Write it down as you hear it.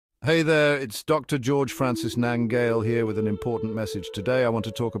Hey there, it's Dr. George Francis Nangale here with an important message. Today I want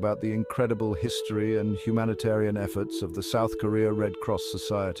to talk about the incredible history and humanitarian efforts of the South Korea Red Cross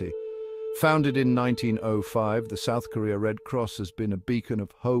Society. Founded in 1905, the South Korea Red Cross has been a beacon of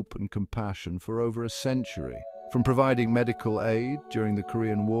hope and compassion for over a century. From providing medical aid during the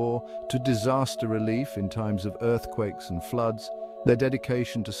Korean War to disaster relief in times of earthquakes and floods, their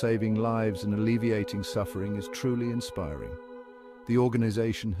dedication to saving lives and alleviating suffering is truly inspiring. The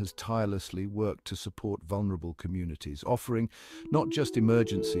organization has tirelessly worked to support vulnerable communities, offering not just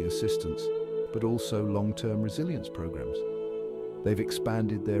emergency assistance, but also long-term resilience programs. They've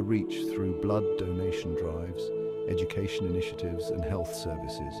expanded their reach through blood donation drives, education initiatives, and health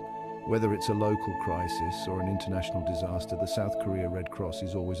services. Whether it's a local crisis or an international disaster, the South Korea Red Cross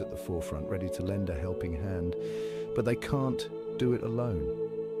is always at the forefront, ready to lend a helping hand. But they can't do it alone.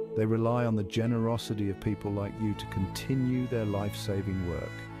 They rely on the generosity of people like you to continue their life-saving work.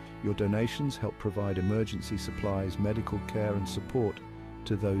 Your donations help provide emergency supplies, medical care, and support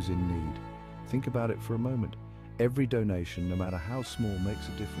to those in need. Think about it for a moment. Every donation, no matter how small, makes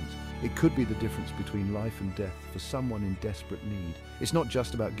a difference. It could be the difference between life and death for someone in desperate need. It's not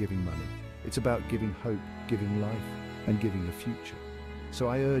just about giving money. It's about giving hope, giving life, and giving a future. So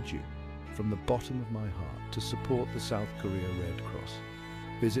I urge you, from the bottom of my heart, to support the South Korea Red Cross.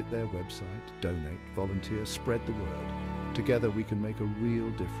 Visit their website, donate, volunteer, spread the word. Together we can make a real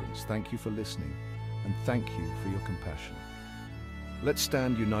difference. Thank you for listening, and thank you for your compassion. Let's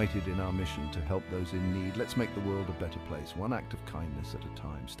stand united in our mission to help those in need. Let's make the world a better place, one act of kindness at a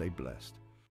time. Stay blessed.